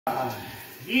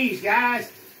Geez,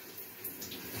 guys.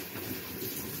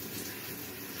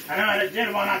 I know I just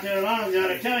did one not too long ago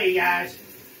to tell you guys.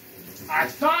 I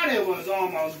thought it was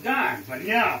almost done, but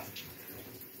no.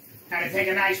 Had to take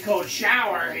a nice cold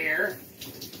shower here.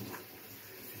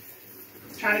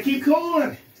 Trying to keep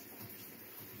cooling.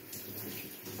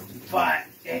 But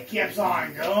it keeps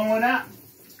on going up.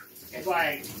 It's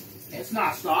like, it's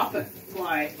not stopping.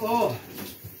 Like, oh.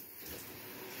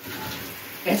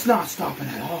 It's not stopping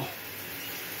at all.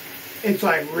 It's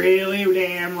like really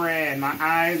damn red. My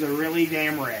eyes are really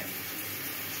damn red.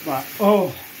 But,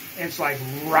 oh, it's like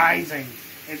rising.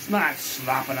 It's not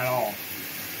stopping at all.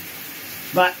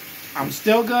 But I'm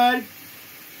still good.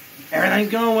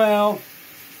 Everything's going well.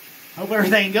 Hope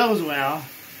everything goes well.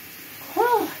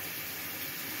 Whew.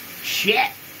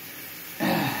 Shit.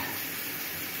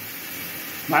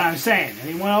 But I'm saying,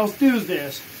 anyone else does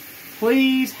this,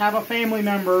 please have a family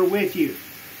member with you.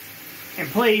 And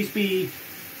please be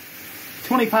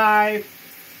 25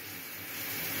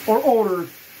 or older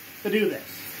to do this.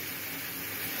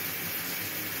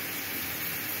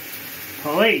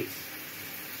 Please.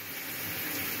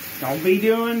 Don't be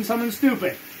doing something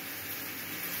stupid.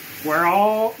 We're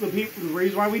all, the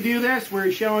reason why we do this,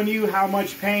 we're showing you how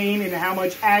much pain and how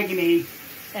much agony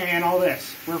and all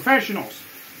this. We're professionals.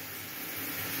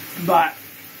 But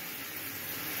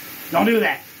don't do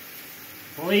that.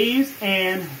 Please,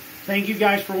 and thank you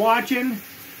guys for watching.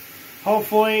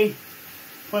 Hopefully,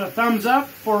 put a thumbs up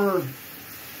for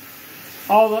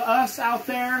all of us out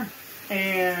there.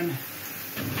 And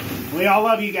we all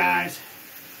love you guys.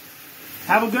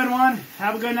 Have a good one.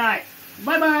 Have a good night.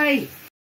 Bye-bye.